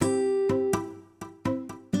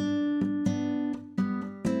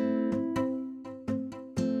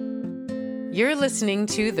You're listening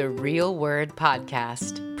to the Real Word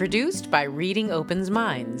Podcast, produced by Reading Opens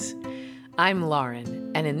Minds. I'm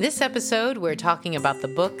Lauren, and in this episode, we're talking about the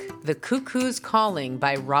book The Cuckoo's Calling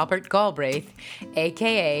by Robert Galbraith,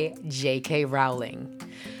 aka J.K. Rowling.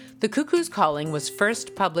 The Cuckoo's Calling was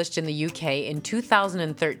first published in the UK in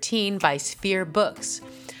 2013 by Sphere Books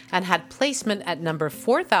and had placement at number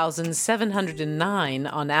 4,709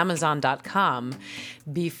 on Amazon.com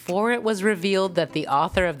before it was revealed that the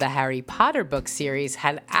author of the Harry Potter book series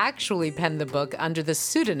had actually penned the book under the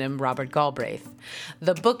pseudonym Robert Galbraith.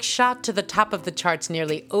 The book shot to the top of the charts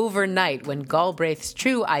nearly overnight when Galbraith's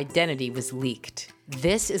true identity was leaked.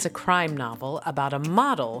 This is a crime novel about a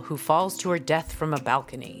model who falls to her death from a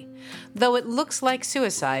balcony. Though it looks like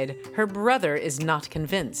suicide, her brother is not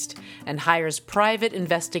convinced and hires private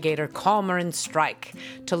investigator Cormoran Strike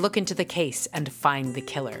to look into the case and find the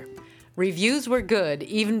killer. Reviews were good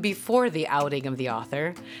even before the outing of the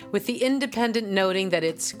author, with The Independent noting that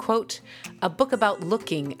it's, quote, a book about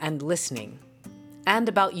looking and listening, and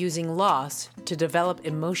about using loss to develop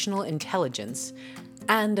emotional intelligence,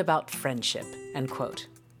 and about friendship, end quote.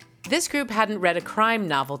 This group hadn't read a crime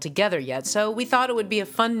novel together yet, so we thought it would be a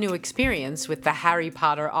fun new experience with the Harry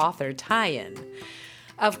Potter author tie-in.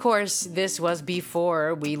 Of course, this was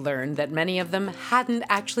before we learned that many of them hadn't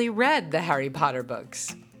actually read the Harry Potter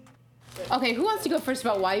books. Okay, who wants to go first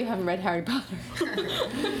about why you haven't read Harry Potter?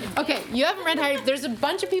 Okay, you haven't read Harry... There's a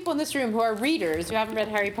bunch of people in this room who are readers who haven't read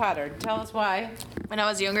Harry Potter. Tell us why. When I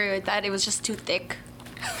was younger, I thought it was just too thick.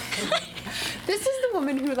 This is the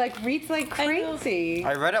woman who, reads like crazy.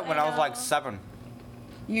 I read it when I was, 7.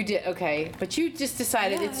 You did, okay. But you just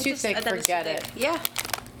decided it's too thick, forget it. Yeah.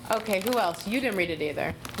 Okay, who else? You didn't read it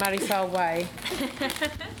either. Marisol, why?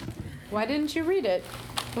 Why didn't you read it?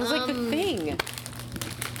 It was the thing.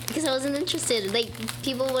 Because I wasn't interested.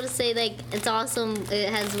 People would say, it's awesome, it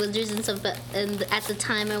has wizards and stuff, but and at the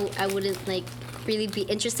time, I wouldn't, really be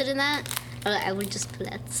interested in that. Or I would just put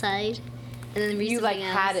that aside. And then read you something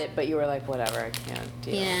else. had it, but you were like, whatever, I can't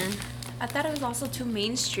deal. Yeah. I thought it was also too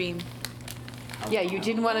mainstream. Yeah, you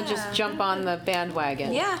didn't want to just jump on the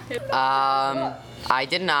bandwagon. Yeah. I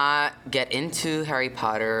did not get into Harry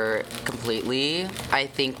Potter completely. I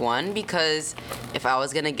think because if I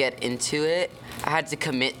was gonna get into it, I had to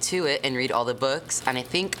commit to it and read all the books, and I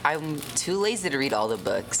think I'm too lazy to read all the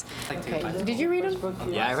books. Okay, did you read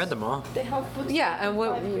them? Yeah, I read them all. Yeah, and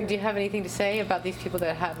do you have anything to say about these people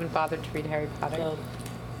that haven't bothered to read Harry Potter?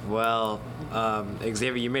 Well,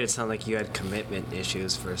 Xavier, you made it sound like you had commitment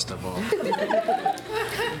issues, first of all.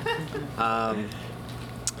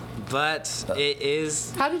 But it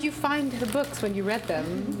is... How did you find the books when you read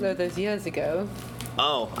them those years ago?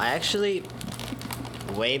 Oh, I actually...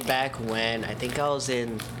 Way back when, I think I was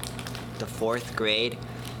in the 4th grade,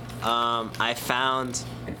 I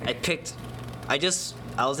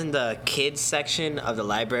was in the kids section of the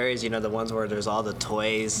libraries, the ones where there's all the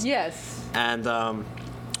toys. Yes. And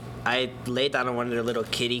I laid down on one of their little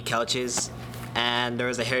kiddie couches, and there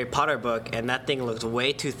was a Harry Potter book, and that thing looked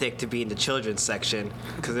way too thick to be in the children's section,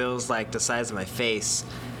 because it was the size of my face.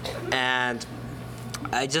 And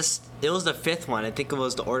it was the 5th one. I think it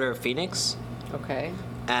was The Order of Phoenix. Okay.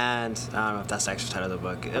 And I don't know if that's the actual title of the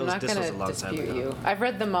book. I'm not going to dispute you. I've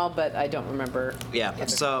read them all, but I don't remember. Yeah.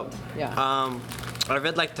 So, I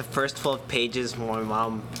read the first 12 pages when my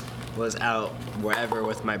mom was out wherever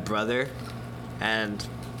with my brother, and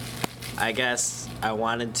I guess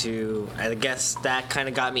that kind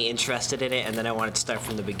of got me interested in it, and then I wanted to start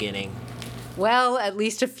from the beginning. Well, at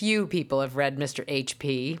least a few people have read Mr.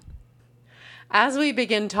 H.P. As we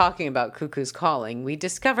begin talking about Cuckoo's Calling, we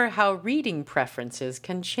discover how reading preferences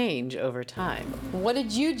can change over time. What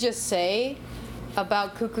did you just say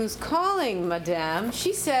about Cuckoo's Calling, madame?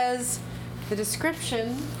 She says the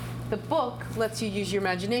description, the book, lets you use your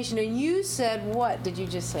imagination. And you said, what did you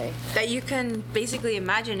just say? That you can basically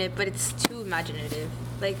imagine it, but it's too imaginative.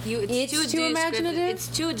 It's too imaginative? It's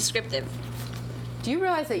too descriptive. Do you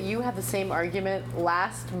realize that you had the same argument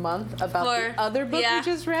last month about the other book you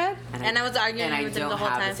just read? And I was arguing with him the whole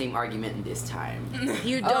time. And I don't have the same argument this time.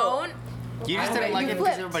 You don't? You just didn't like it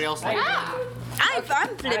because everybody else liked it. I'm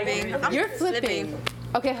flipping. You're flipping.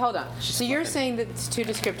 Okay, hold on. So you're saying that it's too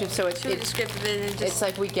descriptive, so it's descriptive. It's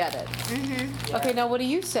like we get it. Mm-hmm. Okay, now what do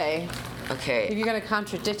you say? Okay. If you're going to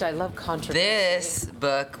contradict, I love contradiction. This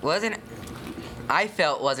book wasn't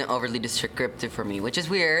overly descriptive for me, which is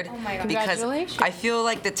weird. Oh my God. Because Congratulations. I feel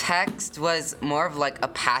like the text was more of a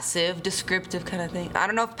passive descriptive kind of thing. I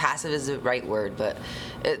don't know if passive is the right word, but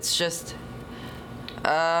it's just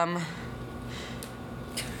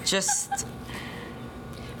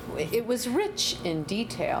It was rich in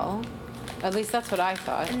detail. At least that's what I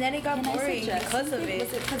thought. And then it got boring because of Was it.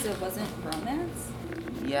 it because it wasn't romance?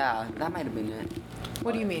 Yeah, that might have been it.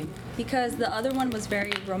 What do you mean? Because the other one was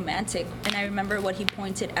very romantic, and I remember what he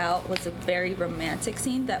pointed out was a very romantic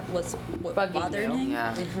scene that was what Bugging bothered you. him.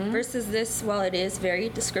 Yeah. Versus this, while it is very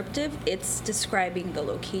descriptive, it's describing the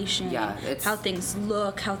location, Yeah, it's- how things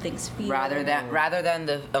look, how things feel. Rather than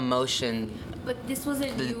the emotion. But this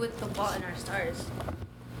wasn't you with the Fault in Our Stars.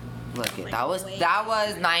 Look, that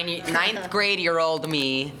was ninth grade year old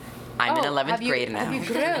me. I'm in 11th grade now. Have you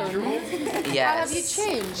grown? Yes. How have you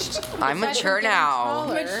changed? I'm mature now.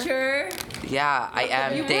 Mature. Yeah, I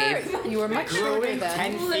am, Dave. You were much shorter Growing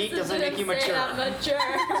then. 10 feet doesn't make you mature.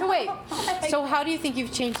 So wait, so how do you think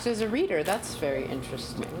you've changed as a reader? That's very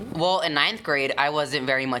interesting. Well, in 9th grade, I wasn't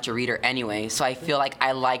very much a reader anyway, so I feel like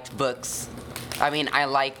I liked books. I mean, I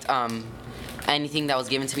liked anything that was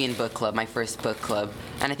given to me in book club, my first book club.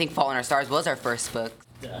 And I think Fault in Our Stars was our first book.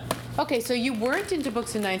 Okay, so you weren't into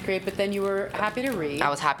books in 9th grade, but then you were happy to read. I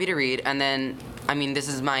was happy to read, and then, I mean, this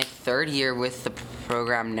is my 3rd year with the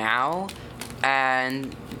program now,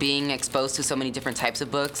 and being exposed to so many different types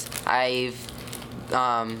of books, I've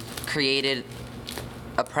created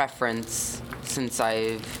a preference since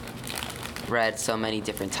I've read so many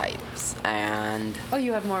different types, and Oh,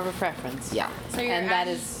 you have more of a preference. yeah. So you're And that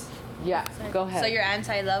is, yeah, go ahead. So you're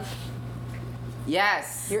anti-love.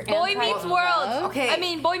 Yes. You're Boy Meets World. anti-love? Okay. I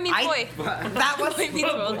mean, Boy Meets Boy. That was Boy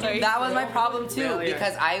Meets World. Sorry. that was my problem too, Failure.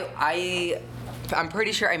 because I'm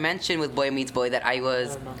pretty sure I mentioned with Boy Meets Boy that I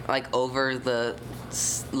was like over the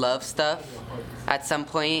love stuff at some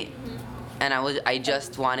point, and I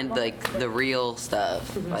just wanted like the real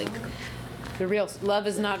stuff, like The real love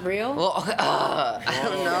is not real. well, I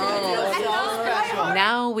don't know.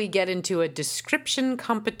 Now we get into a description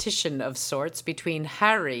competition of sorts between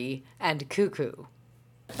Harry and Cuckoo.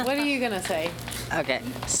 What are you gonna say? Okay,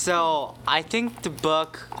 so I think the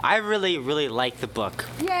book, I really like the book.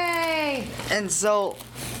 Yay! And so,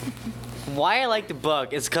 why I like the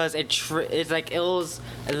book is because it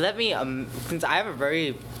let me, since I have a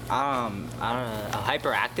very, I don't know, a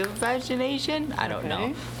hyperactive imagination? I don't know.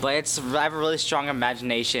 Okay. But I have a really strong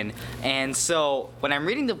imagination. And so, when I'm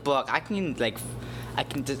reading the book, I can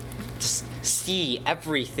just see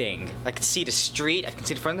everything. I can see the street, I can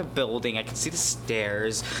see the front of the building, I can see the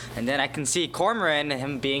stairs, and then I can see Cormoran and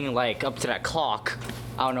him being like up to that clock.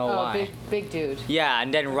 I don't know Oh, why. big dude. Yeah,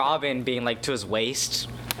 and then Robin being like to his waist,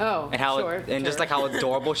 Oh, and how sure, and just sure. like how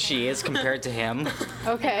adorable she is compared to him.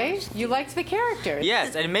 Okay, you liked the characters.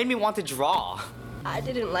 Yes, and it made me want to draw. I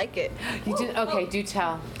didn't like it. You did. Okay, do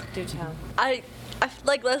tell. Do tell. I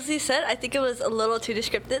like Leslie said, I think it was a little too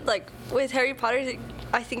descriptive. Like with Harry Potter,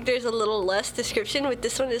 I think there's a little less description. With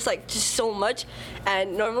this one, it's like just so much,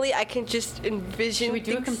 and normally I can just envision. Should we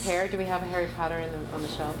do a things. compare? Do we have a Harry Potter on the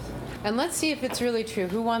shelves? And let's see if it's really true.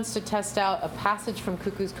 Who wants to test out a passage from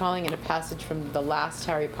Cuckoo's Calling and a passage from the last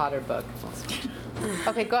Harry Potter book?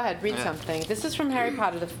 Okay, go ahead. Read something. This is from Harry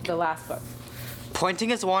Potter, the last book. Pointing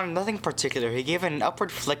his wand at nothing particular, he gave it an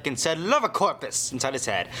upward flick and said, "Love a corpus!" inside his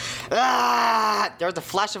head. Ah! There was a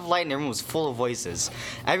flash of light and the room was full of voices.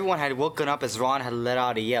 Everyone had woken up as Ron had let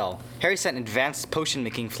out a yell. Harry sent advanced potion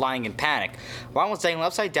making flying in panic. Ron was dangling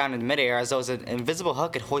upside down in midair as though an invisible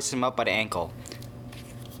hook had hoisted him up by the ankle.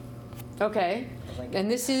 Okay.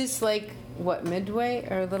 And this is like, what, midway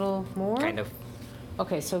or a little more? Kind of.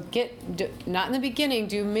 Okay, so not in the beginning,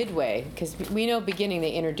 do midway, because we know beginning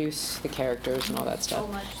they introduce the characters and all that stuff.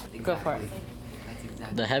 Go for it.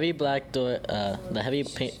 The heavy black door,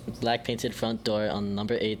 black painted front door on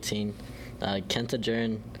number 18,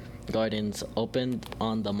 Kentagern Gardens, opened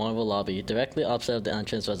on the Marvel lobby. Directly opposite of the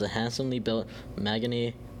entrance was a handsomely built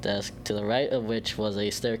mahogany desk, to the right of which was a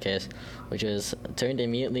staircase, which was turned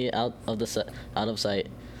immediately out of sight,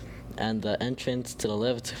 and the entrance to the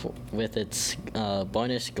lift with its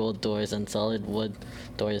varnished gold doors and solid wood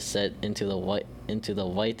doors set into the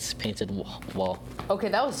white painted wall. Okay,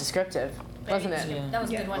 that was descriptive, wasn't it? That was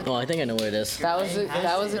a good one. Oh, I think I know where it is. That was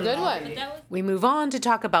a good one. We move on to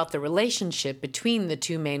talk about the relationship between the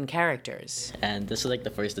two main characters. And this is like the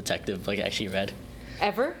first detective book I actually read.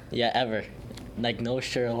 Ever? Yeah, ever. Like no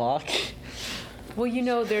Sherlock. Well, you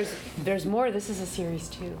know, there's more. This is a series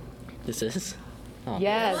 2. This is? Oh.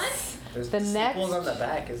 Yes. The next on the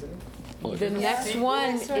back, isn't it? Oh, the next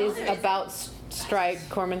one is about Strike,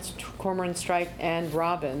 Cormoran Strike, and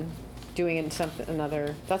Robin doing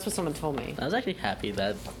another. That's what someone told me. I was actually happy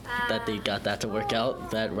that they got that to work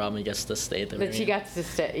out, that Robin gets to stay there. That she got to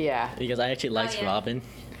stay. Yeah. Because I actually liked yeah. Robin.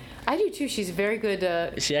 I do too. She's very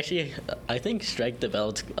good. She actually, I think Strike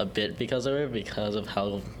developed a bit because of her, because of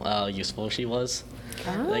how useful she was.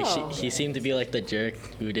 Like he seemed to be like the jerk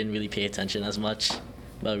who didn't really pay attention as much,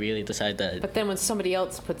 but really decided that. But then when somebody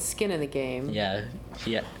else puts skin in the game. Yeah,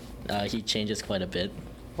 he changes quite a bit.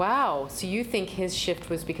 Wow. So you think his shift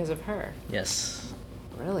was because of her? Yes.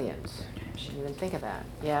 Brilliant. I shouldn't even think of that.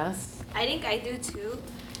 Yes. I think I do too,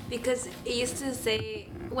 because it used to say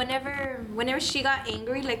whenever she got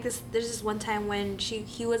angry, like this. There's this one time when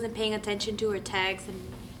he wasn't paying attention to her tags and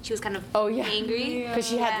she was kind of angry because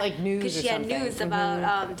she had like news. Because she had news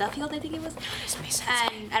about Duffield, I think it was.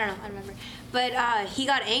 And I don't know, I don't remember. But he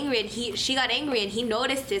got angry and she got angry and he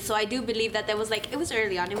noticed it. So I do believe that there was like it was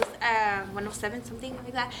early on. It was 107 something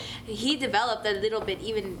like that. He developed a little bit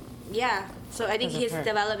even. Yeah. So I think his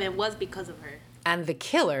development was because of her. And the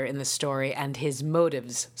killer in the story and his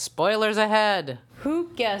motives. Spoilers ahead. Who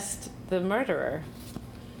guessed the murderer?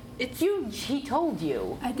 It's you. He told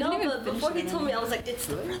you. I didn't but before he told me, I was like, it's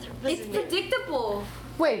the brother. It's predictable.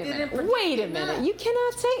 Wait a minute. You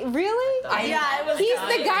cannot say really. Yeah, it was. He's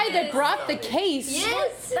the guy that brought the case.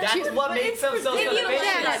 Yes. That's what makes him so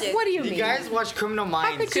suspicious. What do you mean? You guys watch Criminal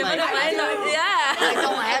Minds. Yeah. I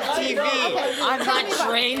don't have TV. I'm not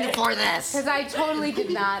trained for this. Because I totally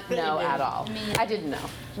did not know at all. I didn't know.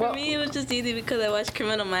 For me, it was just easy because I watch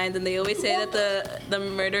Criminal Minds, and they always say that the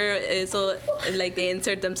murderer is so like they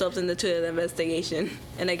insert themselves into the investigation,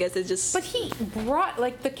 and I guess it's just. But he brought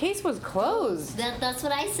the case was closed. That's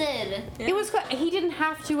what I said. Yeah. It was. He didn't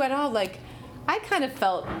have to at all. Like, I kind of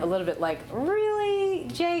felt a little bit like, really,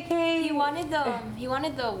 J.K. He wanted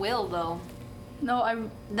the will though. No,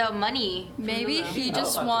 the money. Maybe he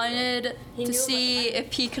just wanted to see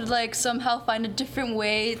if he could somehow find a different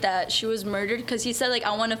way that she was murdered, because he said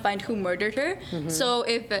I want to find who murdered her. Mm-hmm. So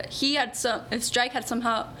if Strike had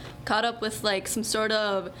somehow caught up with some sort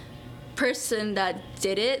of person that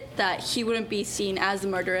did it, that he wouldn't be seen as the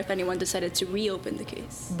murderer if anyone decided to reopen the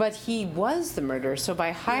case. But he was the murderer, so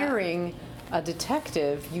by hiring a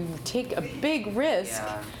detective, you take a big risk.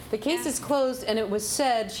 Yeah. The case is closed, and it was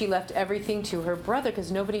said she left everything to her brother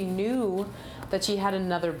because nobody knew that she had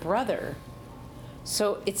another brother.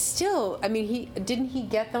 So it's still, didn't he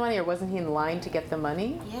get the money, or wasn't he in line to get the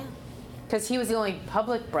money? Yeah. Because he was the only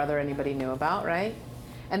public brother anybody knew about, right?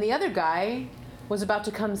 And the other guy was about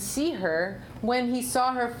to come see her when he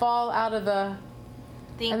saw her fall out of the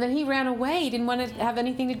thing. And then he ran away. He didn't want to have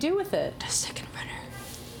anything to do with it. The second runner.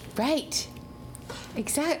 Right.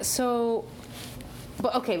 Exactly. So,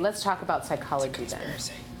 but okay, let's talk about psychology then.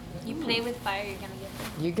 You play with fire,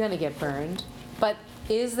 you're gonna get burned. But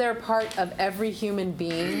is there a part of every human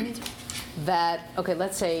being that, okay,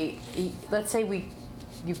 let's say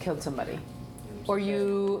you killed somebody, or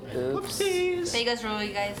you, Vegas rule,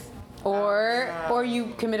 you guys. Or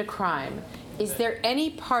you commit a crime. Is there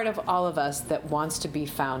any part of all of us that wants to be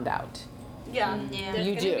found out? Yeah. You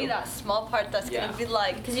There's do. gonna be that small part that's gonna be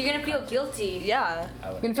because you're gonna feel guilty. Yeah.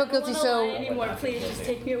 You're gonna feel guilty. So anymore, please just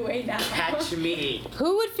take me away now. Catch me.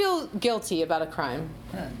 Who would feel guilty about a crime?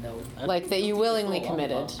 No. Like that you willingly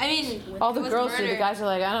committed? All the girls do. The guys are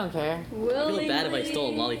like, I don't care. I feel bad if I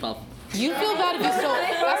stole a lollipop. You feel bad if you stole.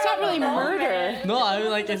 That's not really murder.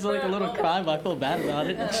 No, it's a little crime, but I feel bad about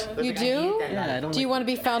it. You do? Yeah, I don't. Do you want to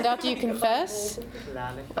be found out? Do you confess?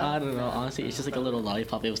 I don't know. Honestly, it's just a little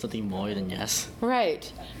lollipop. It was something more than yes.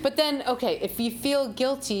 Right. But then, okay, if you feel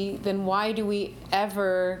guilty, then why do we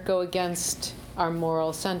ever go against our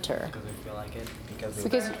moral center? Because we feel like it.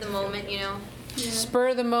 Because at the moment, Spur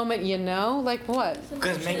of the moment, Like what?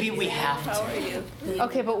 Because maybe we have to.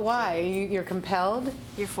 Okay, but why? You're compelled?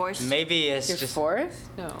 You're forced. Maybe it's You're just. forced?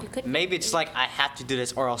 No. Maybe it's like I have to do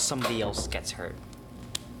this or else somebody else gets hurt.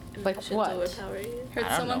 Like what?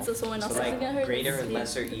 Hurt someone so someone else doesn't get hurt. Greater and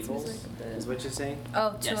lesser evils is what you're saying?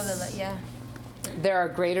 Oh, two of them, yeah. There are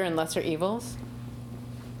greater and lesser evils?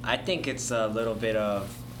 I think it's a little bit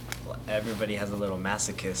of everybody has a little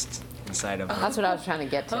masochist inside of them. That's what I was trying to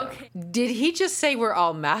get to. Okay. Did he just say we're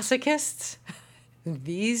all masochists?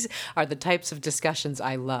 These are the types of discussions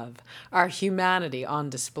I love. Our humanity on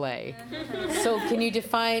display. So can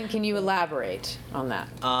you elaborate on that?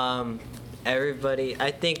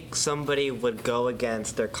 I think somebody would go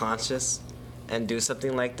against their conscience and do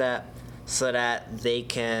something like that so that they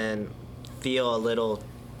can feel a little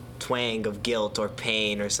twang of guilt or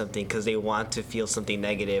pain or something because they want to feel something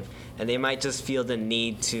negative, and they might just feel the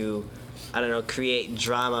need to, create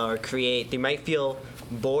drama or they might feel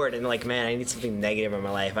bored and like, man, I need something negative in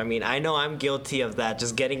my life. I know I'm guilty of that,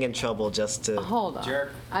 just getting in trouble just to Hold on.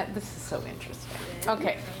 jerk. This is so interesting.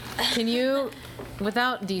 Okay. Can you,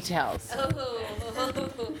 without details,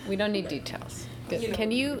 we don't need details.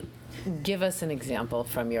 Can you give us an example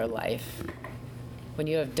from your life when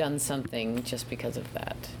you have done something just because of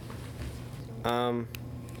that?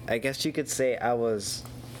 I guess you could say I was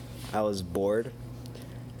bored,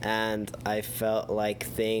 and I felt like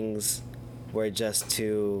things were just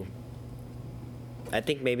too. I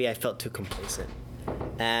think maybe I felt too complacent,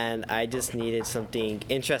 and I just needed something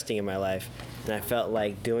interesting in my life, and I felt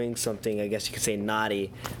like doing something, I guess you could say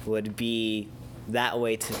naughty, would be the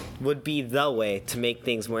way to make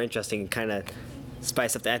things more interesting and kind of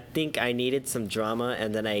spice up. I think I needed some drama,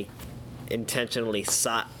 and then I intentionally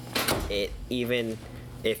sought it, even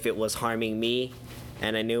if it was harming me,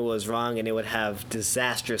 and I knew it was wrong, and it would have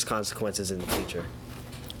disastrous consequences in the future.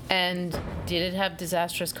 And did it have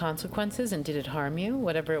disastrous consequences, and did it harm you,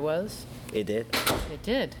 whatever it was? It did. It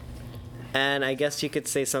did. And I guess you could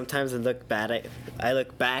say sometimes I look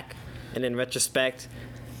back, and in retrospect,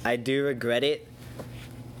 I do regret it.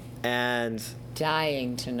 And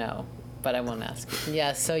dying to know, but I won't ask you.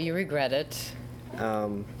 Yeah, so you regret it.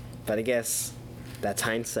 But I guess that's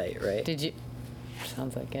hindsight, right? Did you?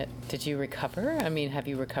 Sounds like it. Did you recover? I mean, have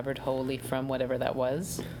you recovered wholly from whatever that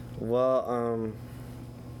was? Well,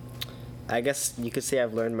 I guess you could say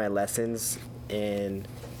I've learned my lessons, and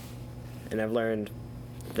I've learned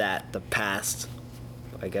that the past,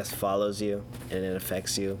 I guess, follows you and it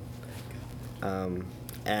affects you,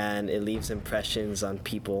 and it leaves impressions on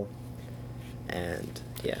people, and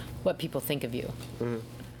yeah. What people think of you. Mm-hmm.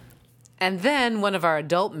 And then one of our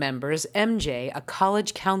adult members, MJ, a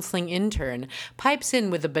college counseling intern, pipes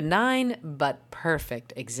in with a benign but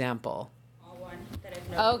perfect example.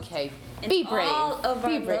 Okay, be brave. All of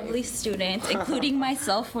Be our brave. lovely students, including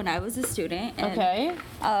myself when I was a student. And, Okay.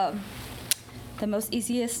 The most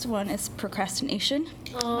easiest one is procrastination.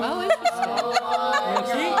 Oh,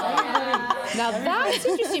 now that's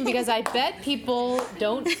interesting because I bet people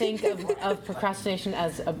don't think of procrastination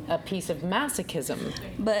as a piece of masochism.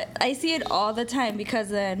 But I see it all the time because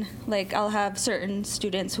then, like, I'll have certain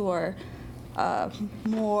students who are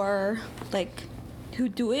more, like, who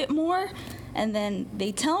do it more, and then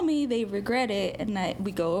they tell me they regret it, and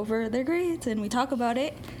we go over their grades and we talk about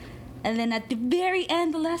it. And then at the very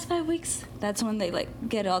end, the last 5 weeks, that's when they, like,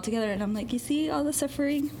 get it all together. And I'm like, you see all the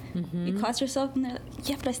suffering you caused yourself? And they're like,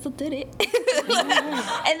 yeah, but I still did it.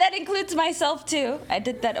 And that includes myself, too. I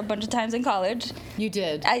did that a bunch of times in college. You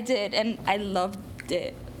did? I did, and I loved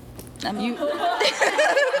it.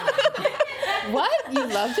 What? You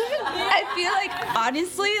loved it? I feel like,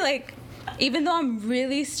 honestly, like, even though I'm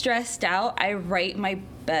really stressed out, I write my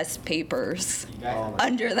best papers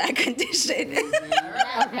under that condition.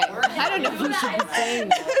 Okay, I don't know if you should be saying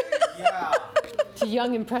that to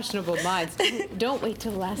young, impressionable minds. Don't wait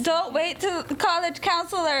till the last. Don't wait till the college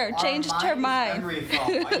counselor changed her mind.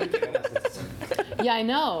 Yeah, I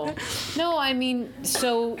know. No, I mean,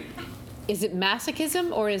 so is it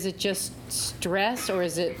masochism or is it just stress, or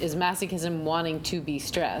is masochism wanting to be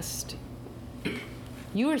stressed?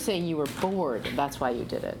 You were saying you were bored. That's why you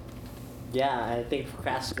did it. Yeah, I think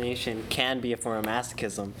procrastination can be a form of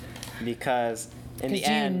masochism because in the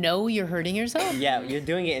end... you know you're hurting yourself? Yeah, you're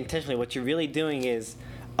doing it intentionally. What you're really doing is,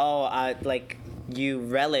 you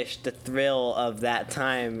relish the thrill of that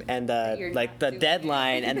time and the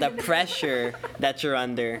deadline and the pressure that you're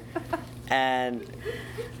under. And,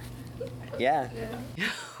 yeah.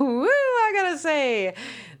 Woo, I gotta say,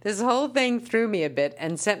 this whole thing threw me a bit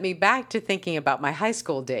and sent me back to thinking about my high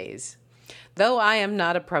school days. Though I am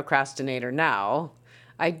not a procrastinator now,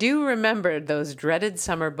 I do remember those dreaded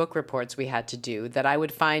summer book reports we had to do that I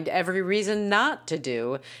would find every reason not to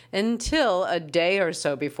do until a day or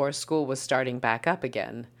so before school was starting back up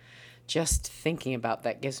again. Just thinking about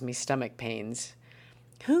that gives me stomach pains.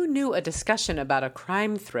 Who knew a discussion about a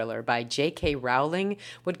crime thriller by J.K. Rowling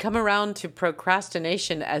would come around to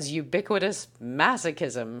procrastination as ubiquitous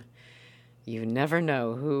masochism? You never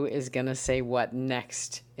know who is going to say what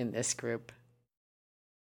next in this group.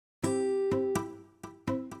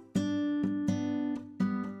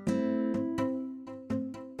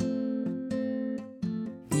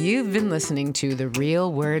 You've been listening to the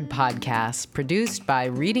Real Word Podcast, produced by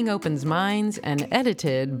Reading Opens Minds and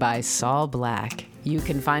edited by Saul Black. You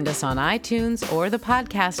can find us on iTunes or the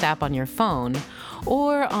podcast app on your phone,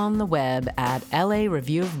 or on the web at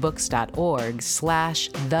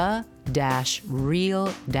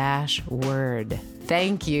lareviewofbooks.org/the-real-word.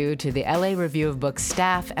 Thank you to the LA Review of Books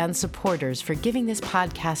staff and supporters for giving this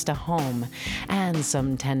podcast a home and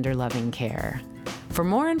some tender loving care. For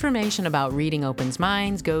more information about Reading Opens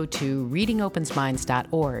Minds, go to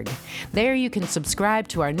readingopensminds.org. There you can subscribe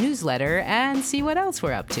to our newsletter and see what else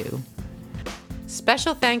we're up to.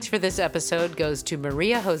 Special thanks for this episode goes to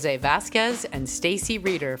Maria Jose Vasquez and Stacy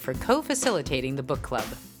Reeder for co-facilitating the book club.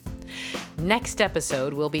 Next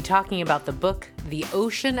episode, we'll be talking about the book The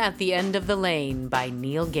Ocean at the End of the Lane by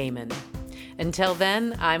Neil Gaiman. Until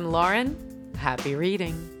then, I'm Lauren. Happy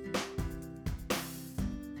reading.